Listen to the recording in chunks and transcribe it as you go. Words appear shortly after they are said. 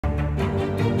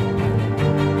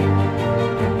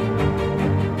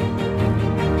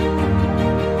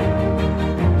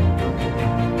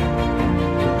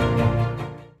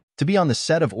To be on the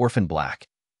set of Orphan Black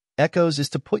Echoes is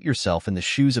to put yourself in the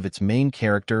shoes of its main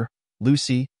character,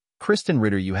 Lucy. Kristen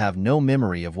Ritter. You have no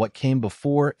memory of what came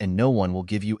before, and no one will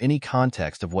give you any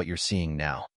context of what you're seeing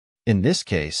now. In this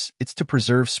case, it's to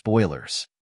preserve spoilers.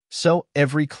 So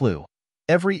every clue,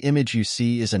 every image you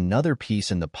see is another piece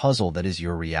in the puzzle that is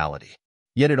your reality.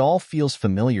 Yet it all feels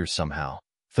familiar somehow.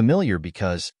 Familiar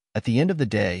because, at the end of the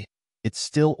day, it's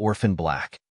still Orphan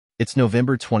Black. It's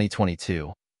November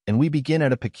 2022, and we begin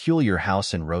at a peculiar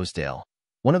house in Rosedale,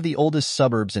 one of the oldest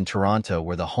suburbs in Toronto,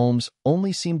 where the homes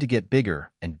only seem to get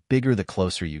bigger and bigger the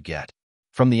closer you get.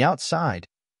 From the outside,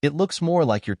 it looks more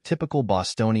like your typical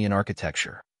Bostonian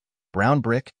architecture. Brown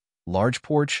brick, large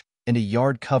porch, and a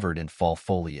yard covered in fall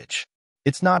foliage.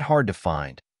 It's not hard to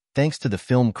find, thanks to the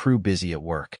film crew busy at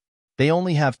work. They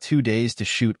only have 2 days to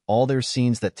shoot all their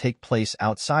scenes that take place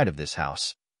outside of this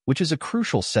house, which is a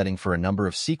crucial setting for a number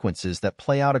of sequences that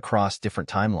play out across different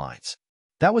timelines.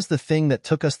 That was the thing that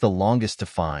took us the longest to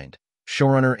find.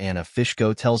 Showrunner Anna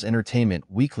Fishko tells Entertainment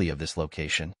Weekly of this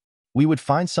location. We would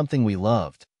find something we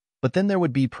loved, but then there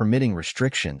would be permitting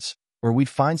restrictions, or we'd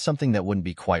find something that wouldn't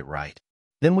be quite right.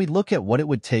 Then we'd look at what it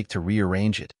would take to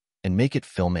rearrange it and make it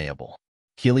filmable.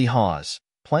 Keely Hawes,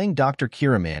 playing Dr.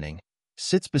 Kira Manning,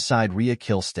 sits beside Rhea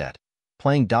Kilstead,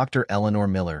 playing Dr. Eleanor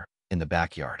Miller, in the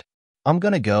backyard. I'm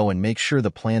gonna go and make sure the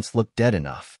plants look dead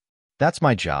enough. That's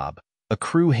my job, a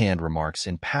crew hand remarks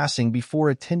in passing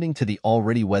before attending to the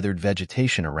already weathered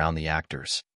vegetation around the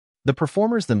actors. The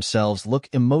performers themselves look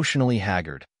emotionally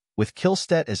haggard, with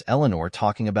Kilstead as Eleanor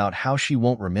talking about how she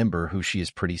won't remember who she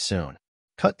is pretty soon.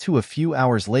 Cut to a few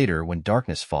hours later when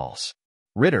darkness falls.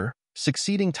 Ritter,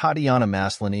 succeeding Tatiana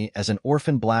Maslany as an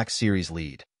Orphan Black series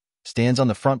lead, stands on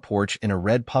the front porch in a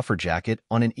red puffer jacket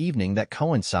on an evening that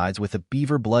coincides with a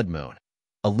beaver blood moon,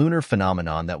 a lunar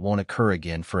phenomenon that won't occur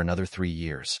again for another 3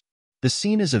 years. The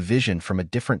scene is a vision from a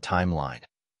different timeline.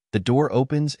 The door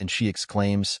opens and she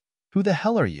exclaims, "Who the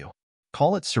hell are you?"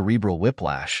 Call it cerebral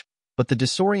whiplash, but the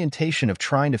disorientation of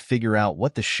trying to figure out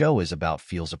what the show is about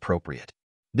feels appropriate.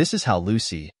 This is how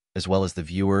Lucy, as well as the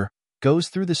viewer, goes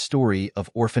through the story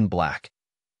of Orphan Black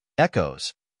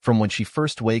Echoes, from when she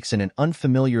first wakes in an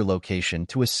unfamiliar location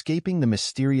to escaping the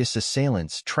mysterious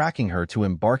assailants tracking her to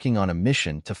embarking on a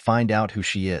mission to find out who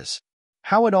she is.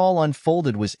 How it all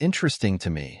unfolded was interesting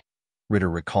to me, Ritter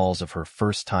recalls of her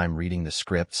first time reading the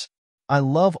scripts. I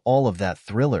love all of that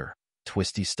thriller,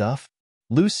 twisty stuff.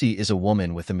 Lucy is a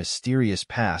woman with a mysterious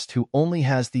past who only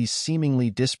has these seemingly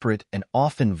disparate and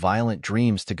often violent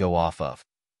dreams to go off of.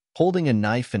 Holding a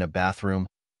knife in a bathroom,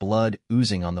 blood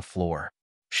oozing on the floor.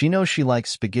 She knows she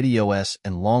likes SpaghettiOs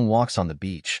and long walks on the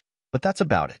beach, but that's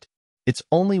about it. It's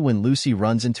only when Lucy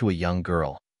runs into a young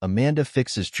girl, Amanda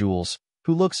Fix's Jules,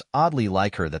 who looks oddly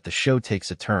like her, that the show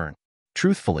takes a turn.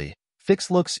 Truthfully,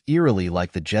 Fix looks eerily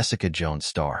like the Jessica Jones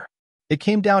star. It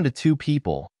came down to 2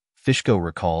 people, Fishko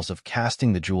recalls, of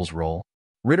casting the Jules role.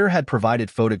 Ritter had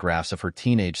provided photographs of her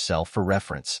teenage self for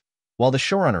reference, while the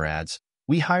showrunner adds,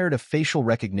 "We hired a facial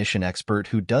recognition expert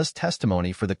who does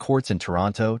testimony for the courts in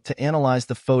Toronto to analyze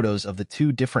the photos of the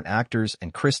 2 different actors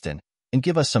and Kristen and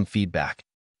give us some feedback."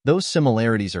 Those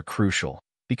similarities are crucial,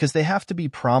 because they have to be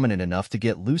prominent enough to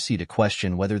get Lucy to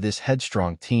question whether this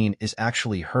headstrong teen is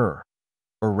actually her,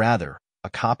 or rather, a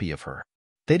copy of her.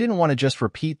 They didn't want to just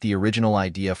repeat the original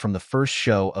idea from the first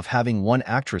show of having one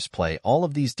actress play all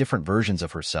of these different versions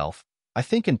of herself, I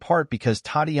think in part because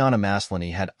Tatiana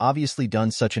Maslany had obviously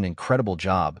done such an incredible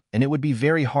job, and it would be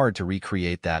very hard to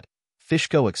recreate that.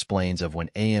 Fishko explains of when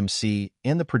AMC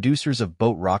and the producers of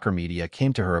Boat Rocker Media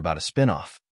came to her about a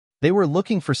spinoff. They were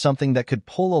looking for something that could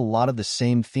pull a lot of the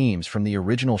same themes from the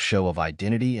original show of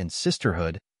identity and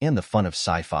sisterhood and the fun of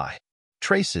sci-fi.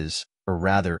 Traces, or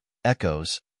rather,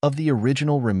 echoes, of the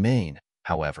original remain,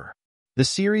 however. The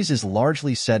series is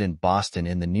largely set in Boston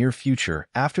in the near future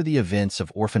after the events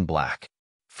of Orphan Black.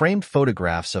 Framed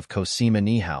photographs of Cosima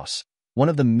Niehaus, one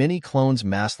of the many clones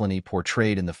Maslany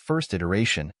portrayed in the first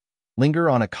iteration, linger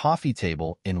on a coffee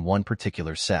table in one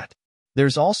particular set.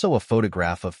 There's also a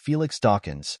photograph of Felix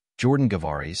Dawkins, Jordan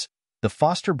Gavaris, the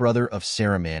foster brother of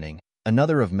Sarah Manning,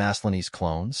 another of Maslany's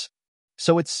clones.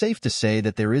 So it's safe to say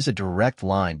that there is a direct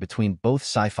line between both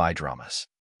sci-fi dramas.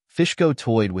 Fishko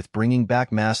toyed with bringing back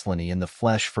Maslany in the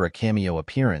flesh for a cameo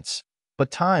appearance, but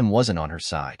time wasn't on her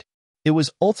side. It was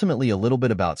ultimately a little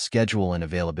bit about schedule and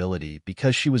availability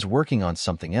because she was working on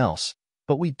something else,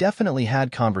 but we definitely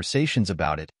had conversations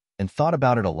about it and thought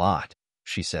about it a lot,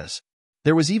 she says.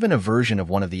 There was even a version of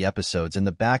one of the episodes in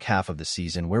the back half of the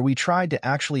season where we tried to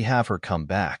actually have her come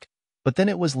back, but then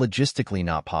it was logistically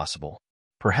not possible.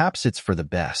 Perhaps it's for the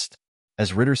best.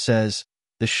 As Ritter says,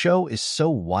 the show is so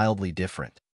wildly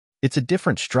different. It's a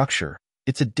different structure.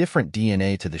 It's a different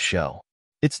DNA to the show.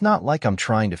 It's not like I'm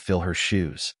trying to fill her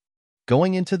shoes.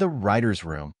 Going into the writer's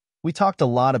room, we talked a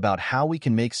lot about how we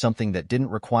can make something that didn't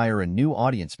require a new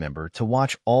audience member to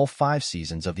watch all 5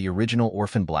 seasons of the original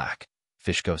Orphan Black,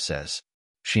 Fishko says.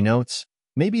 She notes,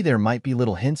 maybe there might be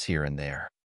little hints here and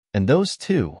there. And those,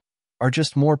 too, are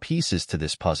just more pieces to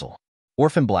this puzzle.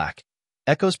 Orphan Black,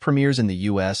 Echoes premieres in the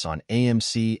U.S. on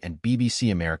AMC and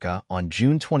BBC America on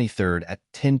June 23rd at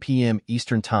 10 p.m.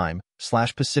 Eastern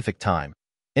Time/Pacific Time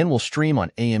and will stream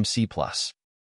on AMC+.